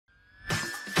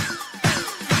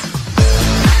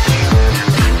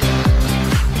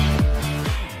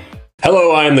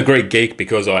Hello, I am the Greek Geek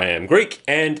because I am Greek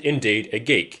and indeed a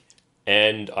geek.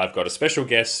 And I've got a special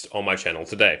guest on my channel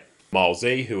today,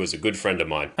 MileZee, who is a good friend of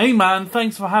mine. Hey man,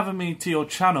 thanks for having me to your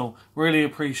channel. Really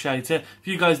appreciate it. If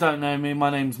you guys don't know me, my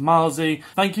name's MileZee.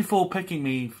 Thank you for picking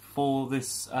me for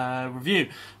this review.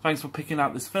 Thanks for picking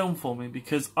out this film for me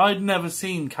because I'd never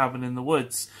seen Cabin in the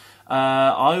Woods.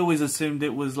 I always assumed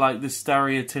it was like this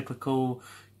stereotypical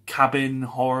cabin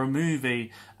horror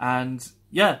movie, and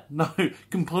yeah, no,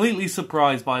 completely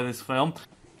surprised by this film.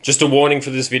 Just a warning for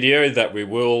this video that we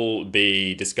will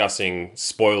be discussing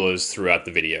spoilers throughout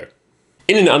the video.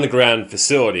 In an underground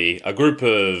facility, a group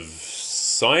of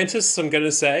scientists, I'm going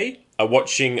to say, are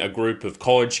watching a group of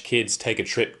college kids take a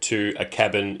trip to a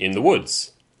cabin in the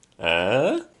woods.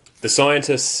 The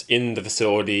scientists in the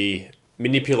facility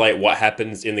manipulate what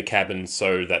happens in the cabin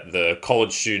so that the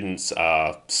college students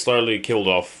are slowly killed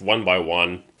off one by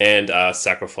one and are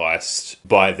sacrificed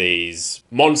by these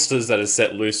monsters that are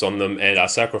set loose on them and are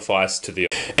sacrificed to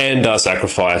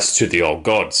the old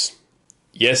gods.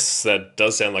 Yes, that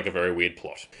does sound like a very weird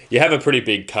plot. You have a pretty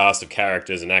big cast of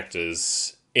characters and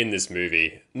actors in this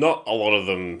movie. Not a lot of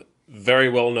them very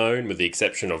well known, with the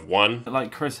exception of one.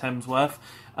 Like Chris Hemsworth,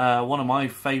 one of my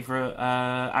favourite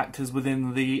actors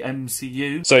within the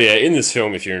MCU. So yeah, in this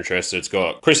film, if you're interested, it's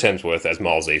got Chris Hemsworth, as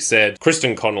MileZee said,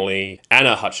 Kristen Connolly,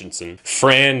 Anna Hutchinson,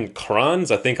 Fran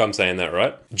Kranz, I think I'm saying that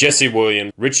right, Jesse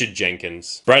Williams, Richard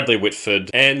Jenkins, Bradley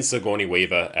Whitford, and Sigourney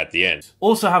Weaver at the end.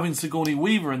 Also having Sigourney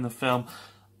Weaver in the film,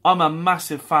 I'm a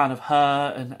massive fan of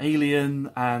her and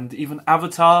Alien and even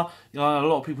Avatar. You know, a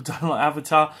lot of people don't like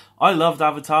Avatar. I loved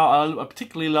Avatar. I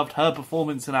particularly loved her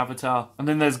performance in Avatar. And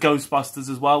then there's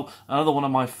Ghostbusters as well, another one of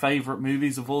my favourite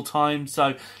movies of all time.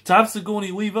 So to have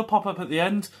Sigourney Weaver pop up at the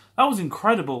end, that was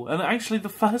incredible. And actually the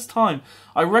first time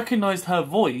I recognised her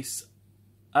voice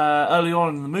early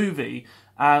on in the movie,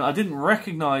 and I didn't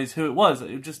recognise who it was.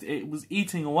 It was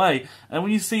eating away. And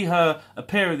when you see her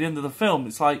appear at the end of the film,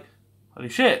 it's like, holy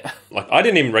shit. Like, I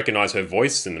didn't even recognise her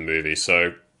voice in the movie,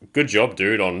 so good job,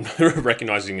 dude, on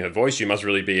recognising her voice. You must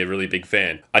really be a really big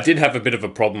fan. I did have a bit of a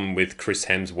problem with Chris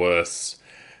Hemsworth's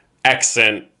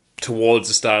accent towards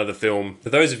the start of the film. For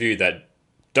those of you that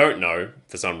don't know,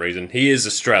 for some reason, he is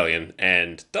Australian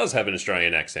and does have an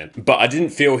Australian accent. But I didn't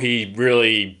feel he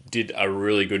really did a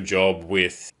really good job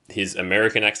with his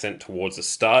American accent towards the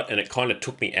start, and it kind of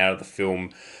took me out of the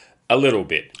film a little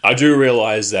bit. I do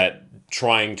realise that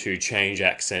trying to change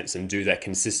accents and do that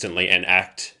consistently and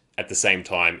act at the same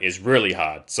time is really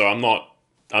hard. So I'm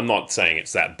not saying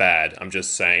it's that bad. I'm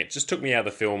just saying it just took me out of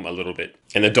the film a little bit.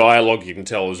 And the dialogue, you can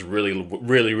tell, is really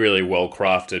well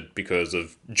crafted because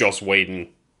of Joss Whedon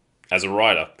as a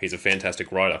writer. He's a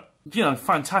fantastic writer. You know,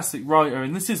 fantastic writer,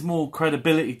 and this is more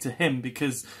credibility to him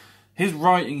because his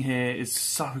writing here is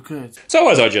so good. So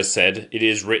as I just said, it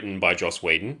is written by Joss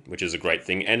Whedon, which is a great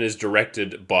thing, and is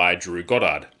directed by Drew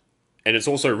Goddard. And it's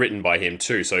also written by him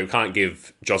too, so you can't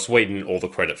give Joss Whedon all the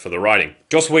credit for the writing.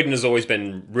 Joss Whedon has always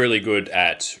been really good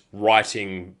at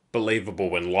writing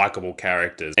believable and likable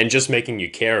characters and just making you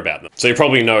care about them. So you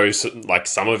probably know like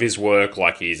some of his work,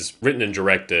 like he's written and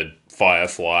directed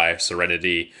Firefly,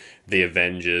 Serenity, The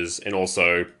Avengers, and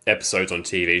also episodes on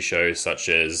TV shows such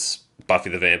as Buffy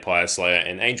the Vampire Slayer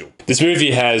and Angel. This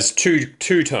movie has two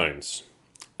tones.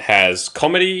 It has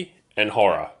comedy and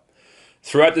horror.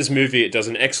 Throughout this movie, it does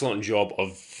an excellent job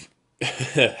of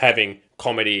having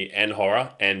comedy and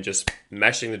horror and just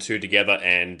mashing the two together,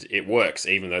 and it works.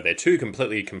 Even though they're two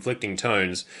completely conflicting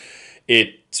tones,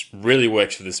 it really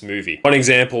works for this movie. One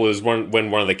example is when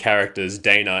one of the characters,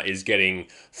 Dana, is getting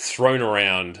thrown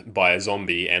around by a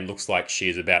zombie and looks like she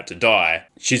is about to die.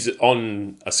 She's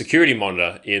on a security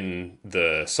monitor in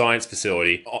the science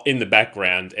facility in the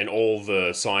background, and all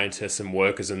the scientists and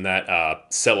workers in that are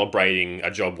celebrating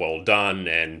a job well done,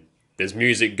 and there's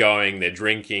music going, they're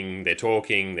drinking, they're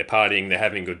talking, they're partying, they're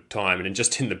having a good time, and then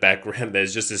just in the background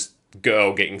there's just this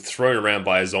girl getting thrown around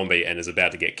by a zombie and is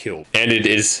about to get killed. And it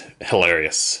is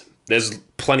hilarious. There's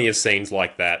plenty of scenes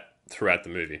like that throughout the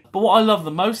movie. But what I love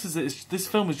the most is that this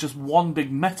film is just one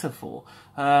big metaphor.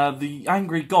 The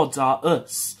angry gods are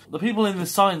us. The people in the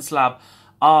science lab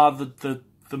are the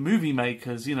movie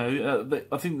makers, you know.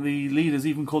 I think the leader's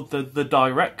even called the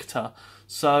director.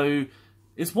 So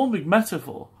it's one big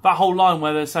metaphor. That whole line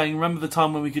where they're saying, remember the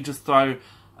time when we could just throw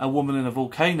a woman in a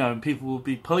volcano and people would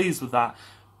be pleased with that.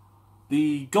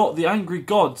 The angry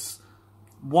gods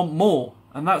want more,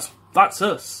 and that's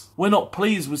us. We're not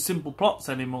pleased with simple plots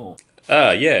anymore.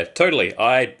 Yeah, totally.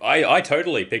 I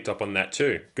totally picked up on that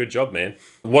too. Good job, man.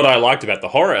 What I liked about the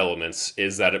horror elements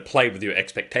is that it played with your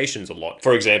expectations a lot.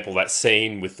 For example, that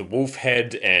scene with the wolf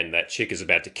head and that chick is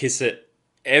about to kiss it.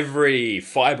 every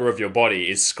fiber of your body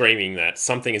is screaming that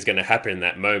something is going to happen in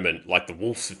that moment, like the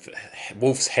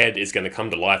wolf's head is going to come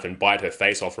to life and bite her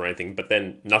face off or anything, but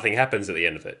then nothing happens at the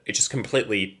end of it. It just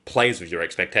completely plays with your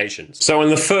expectations. So in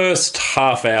the first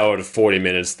half hour to 40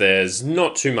 minutes, there's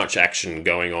not too much action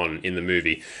going on in the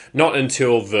movie. Not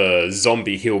until the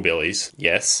zombie hillbillies,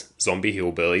 yes, zombie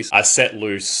hillbillies, are set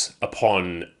loose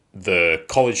upon the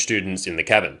college students in the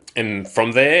cabin. And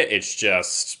from there, it's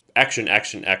just action,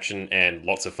 action, action, and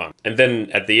lots of fun. And then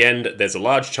at the end, there's a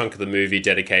large chunk of the movie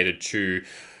dedicated to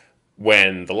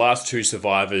when the last two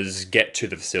survivors get to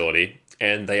the facility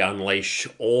and they unleash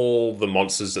all the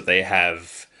monsters that they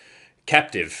have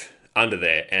captive under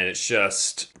there, and it's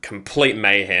just complete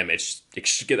mayhem. At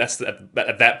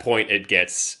that point, it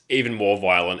gets even more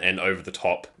violent and over the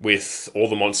top with all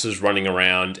the monsters running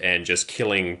around and just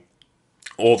killing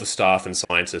all the staff and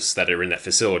scientists that are in that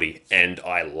facility, and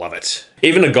I love it.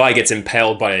 Even a guy gets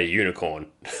impaled by a unicorn.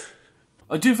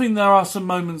 I do think there are some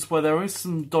moments where there is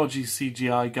some dodgy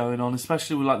CGI going on,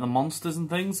 especially with like the monsters and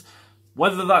things.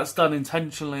 Whether that's done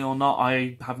intentionally or not,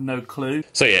 I have no clue.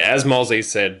 So yeah, as MileZee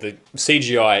said, the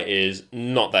CGI is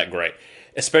not that great,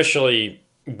 especially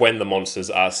when the monsters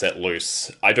are set loose.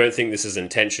 I don't think this is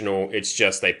intentional, it's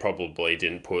just they probably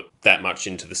didn't put that much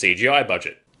into the CGI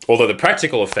budget. Although the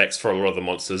practical effects for a lot of the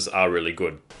monsters are really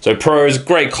good. So pros,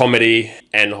 great comedy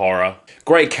and horror,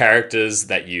 great characters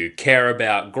that you care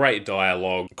about, great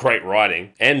dialogue, great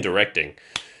writing and directing.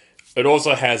 It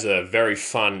also has a very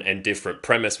fun and different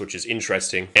premise, which is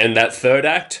interesting. And that third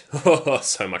act,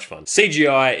 so much fun.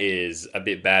 CGI is a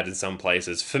bit bad in some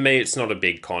places. For me, it's not a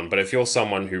big con, but if you're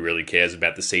someone who really cares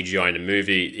about the CGI in a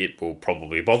movie, it will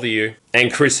probably bother you.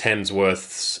 And Chris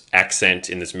Hemsworth's accent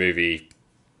in this movie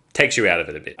takes you out of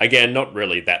it a bit. Again, not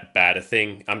really that bad a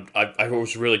thing. I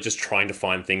was really just trying to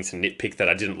find things to nitpick that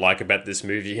I didn't like about this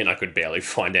movie, and I could barely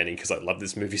find any because I love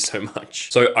this movie so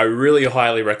much. So I really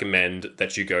highly recommend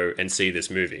that you go and see this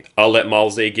movie. I'll let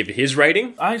MileZee give his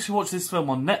rating. I actually watched this film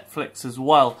on Netflix as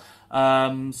well.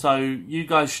 So you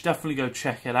guys should definitely go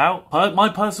check it out. My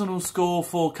personal score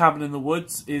for Cabin in the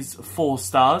Woods is 4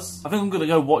 stars. I think I'm going to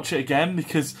go watch it again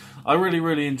because I really,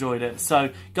 really enjoyed it. So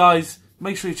guys,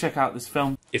 make sure you check out this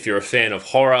film. If you're a fan of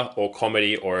horror or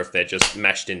comedy, or if they're just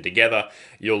mashed in together,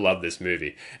 you'll love this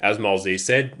movie. As MileZee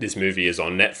said, this movie is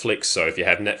on Netflix, so if you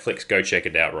have Netflix, go check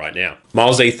it out right now.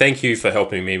 MileZee, thank you for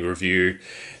helping me review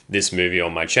this movie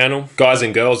on my channel. Guys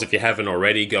and girls, if you haven't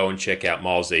already, go and check out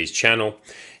MileZee's channel.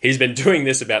 He's been doing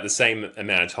this about the same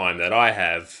amount of time that I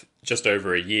have, just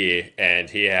over a year, and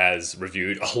he has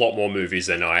reviewed a lot more movies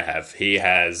than I have. He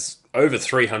has over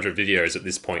 300 videos at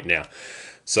this point now.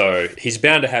 So he's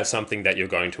bound to have something that you're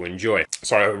going to enjoy.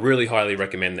 So I really highly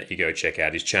recommend that you go check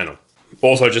out his channel.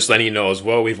 Also, just letting you know as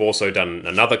well, we've also done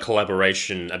another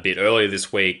collaboration a bit earlier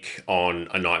this week on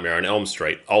A Nightmare on Elm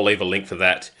Street. I'll leave a link for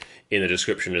that in the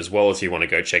description as well if you want to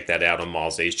go check that out on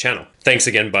MileZee's channel. Thanks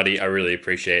again, buddy. I really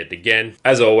appreciate it again.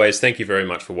 As always, thank you very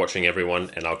much for watching, everyone,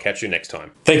 and I'll catch you next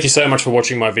time. Thank you so much for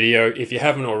watching my video. If you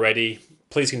haven't already,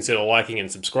 please consider liking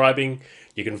and subscribing.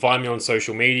 You can find me on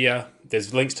social media.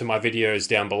 There's links to my videos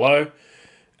down below.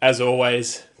 As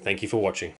always, thank you for watching.